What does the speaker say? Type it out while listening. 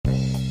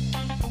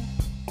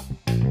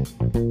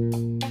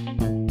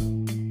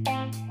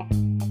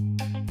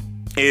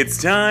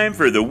It's time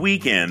for the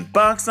weekend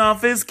box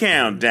office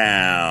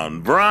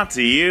countdown, brought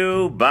to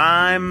you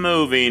by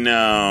Movie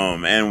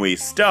Gnome, and we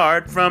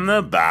start from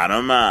the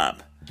bottom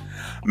up.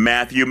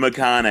 Matthew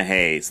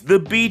McConaughey's The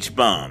Beach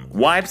Bum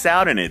wipes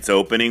out in its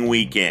opening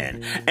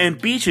weekend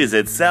and beaches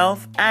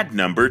itself at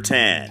number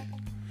 10.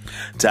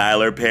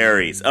 Tyler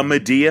Perry's A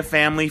Madea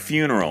Family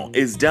Funeral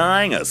is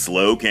dying a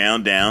slow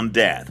countdown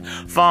death,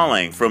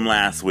 falling from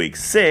last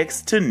week's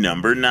 6 to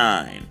number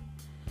 9.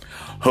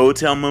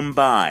 Hotel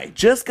Mumbai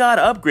just got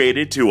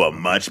upgraded to a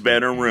much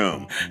better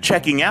room,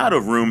 checking out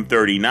of room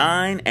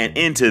 39 and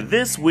into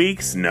this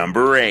week's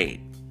number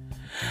 8.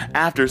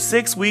 After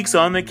 6 weeks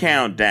on the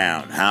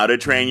countdown, How to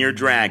Train Your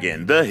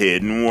Dragon: The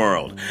Hidden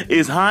World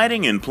is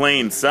hiding in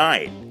plain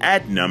sight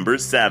at number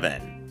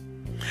 7.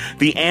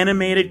 The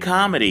animated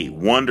comedy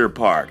Wonder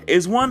Park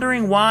is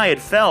wondering why it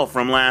fell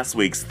from last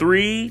week's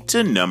 3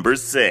 to number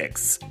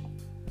 6.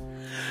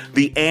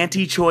 The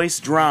anti-choice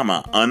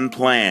drama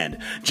Unplanned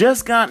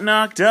just got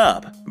knocked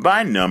up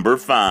by number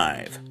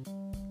 5.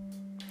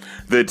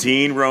 The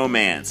teen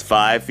romance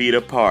 5 Feet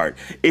Apart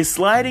is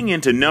sliding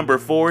into number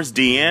 4's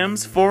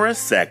DMs for a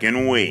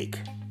second week.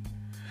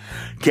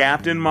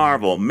 Captain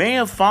Marvel may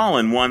have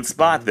fallen one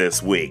spot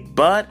this week,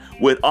 but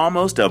with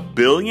almost $1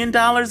 billion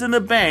in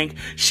the bank,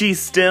 she's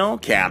still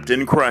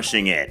Captain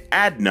Crushing It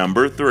at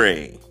number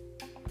 3.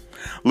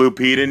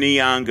 Lupita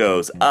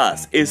Nyong'o's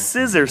Us is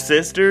Scissor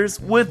Sisters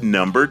with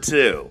number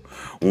 2.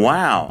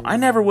 Wow, I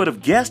never would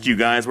have guessed you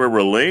guys were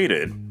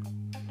related.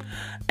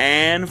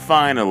 And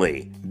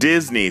finally,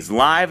 Disney's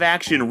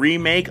live-action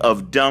remake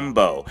of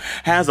Dumbo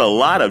has a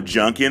lot of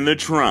junk in the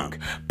trunk,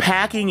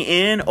 packing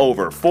in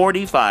over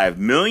 $45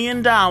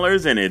 million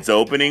in its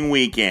opening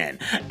weekend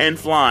and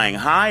flying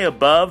high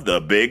above the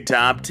big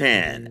top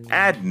 10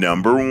 at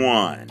number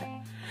 1.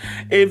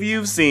 If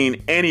you've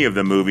seen any of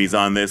the movies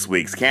on this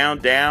week's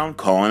countdown,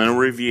 call in a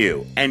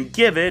review and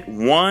give it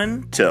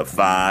 1 to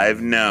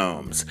 5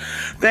 gnomes.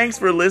 Thanks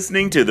for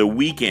listening to the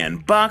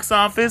Weekend Box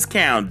Office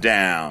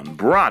Countdown,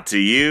 brought to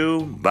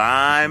you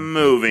by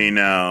Movie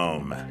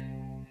Gnome.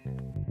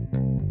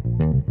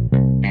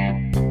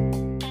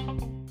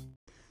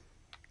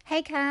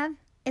 Hey Kev,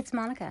 it's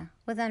Monica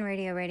with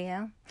Unradio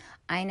Radio.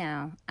 I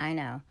know.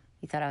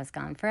 You thought I was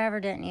gone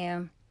forever, didn't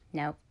you?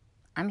 Nope,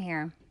 I'm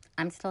here.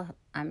 I'm still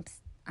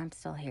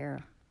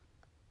here.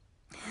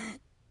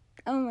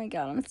 Oh my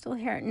God, I'm still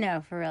here.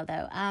 No, for real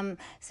though.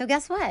 So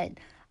guess what?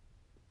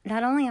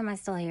 Not only am I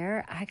still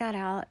here, I got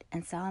out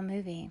and saw a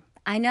movie.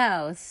 I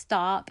know,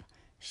 stop,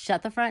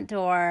 shut the front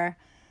door,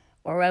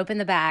 or open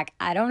the back.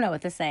 I don't know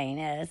what the saying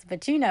is,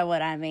 but you know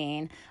what I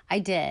mean. I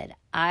did.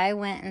 I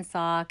went and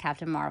saw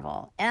Captain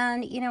Marvel.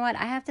 And you know what?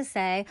 I have to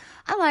say,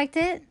 I liked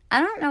it.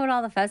 I don't know what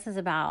all the fuss is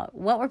about.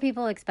 What were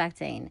people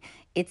expecting?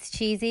 It's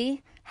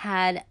cheesy.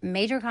 Had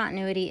major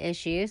continuity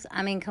issues.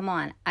 I mean, come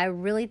on. I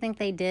really think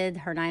they did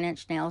her 9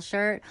 Inch Nails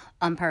shirt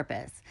on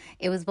purpose.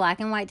 It was black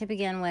and white to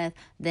begin with,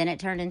 then it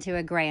turned into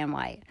a gray and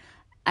white.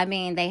 I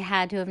mean, they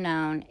had to have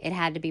known it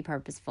had to be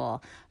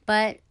purposeful.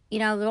 But, you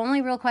know, the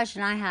only real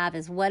question I have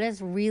is what is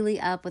really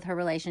up with her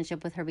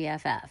relationship with her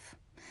BFF?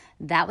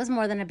 That was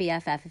more than a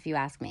BFF, if you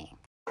ask me.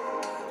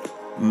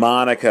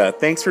 Monica,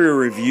 thanks for your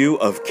review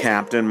of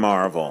Captain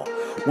Marvel.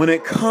 When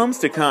it comes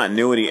to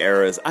continuity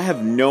errors, I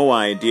have no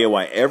idea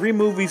why every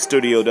movie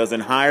studio doesn't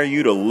hire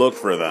you to look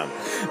for them.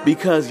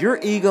 Because your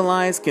eagle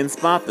eyes can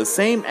spot the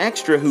same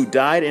extra who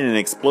died in an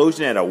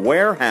explosion at a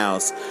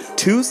warehouse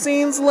 2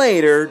 scenes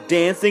later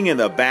dancing in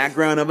the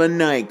background of a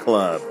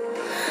nightclub.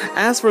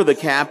 As for the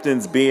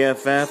Captain's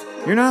BFF,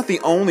 you're not the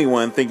only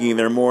one thinking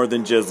they're more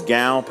than just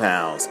gal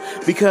pals,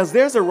 because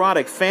there's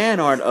erotic fan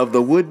art of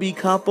the would-be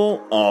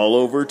couple all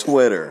over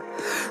Twitter.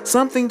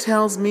 Something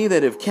tells me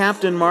that if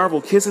Captain Marvel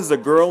kisses a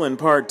girl in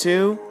part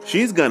 2,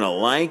 she's gonna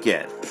like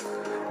it.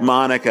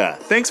 Monica,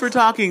 thanks for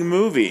talking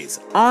movies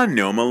on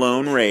Gnome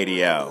Alone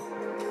Radio.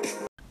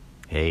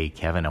 Hey,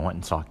 Kevin, I went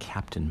and saw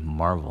Captain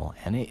Marvel,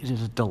 and it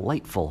is a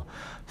delightful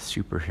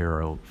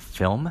superhero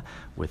film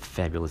with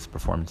fabulous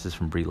performances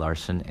from Brie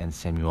Larson and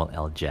Samuel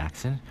L.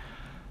 Jackson.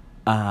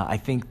 I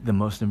think the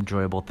most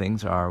enjoyable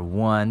things are,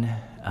 1,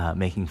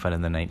 making fun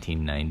of the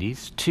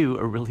 1990s, 2,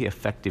 a really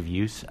effective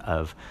use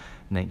of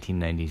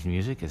 1990s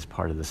music as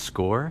part of the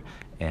score,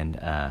 and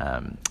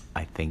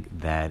I think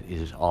that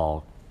is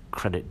all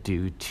credit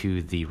due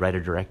to the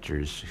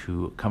writer-directors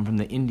who come from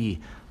the indie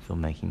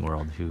filmmaking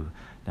world, who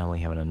not only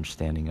have an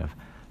understanding of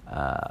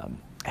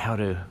how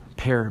to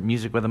pair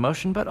music with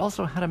emotion, but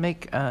also how to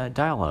make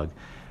dialogue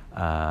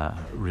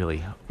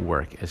really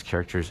work as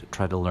characters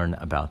try to learn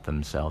about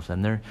themselves.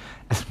 And they're,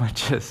 as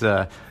much as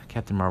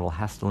Captain Marvel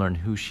has to learn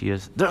who she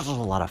is, there's a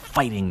lot of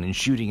fighting and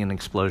shooting and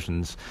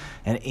explosions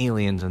and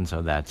aliens, and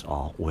so that's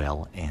all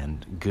well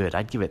and good.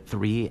 I'd give it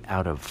 3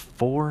 out of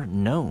 4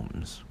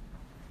 gnomes.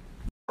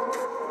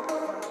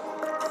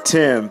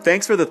 Tim,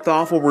 thanks for the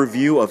thoughtful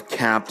review of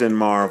Captain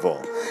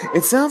Marvel.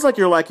 It sounds like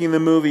you're liking the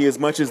movie as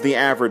much as the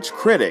average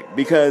critic,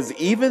 because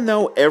even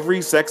though every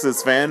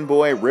sexist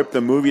fanboy ripped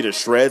the movie to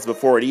shreds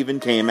before it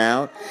even came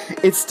out,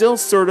 it's still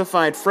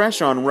certified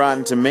fresh on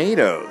Rotten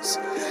Tomatoes.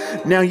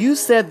 Now, you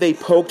said they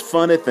poked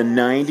fun at the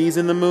 90s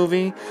in the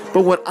movie,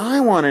 but what I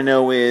want to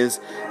know is,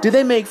 did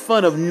they make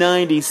fun of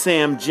 90s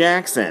Sam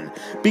Jackson?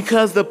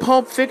 Because the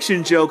Pulp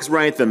Fiction jokes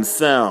write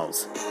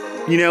themselves.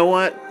 You know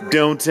what?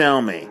 Don't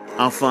tell me.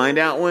 I'll find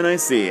out when I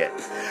see it.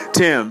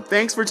 Tim,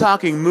 thanks for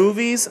talking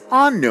movies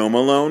on No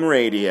Malone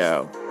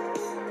Radio.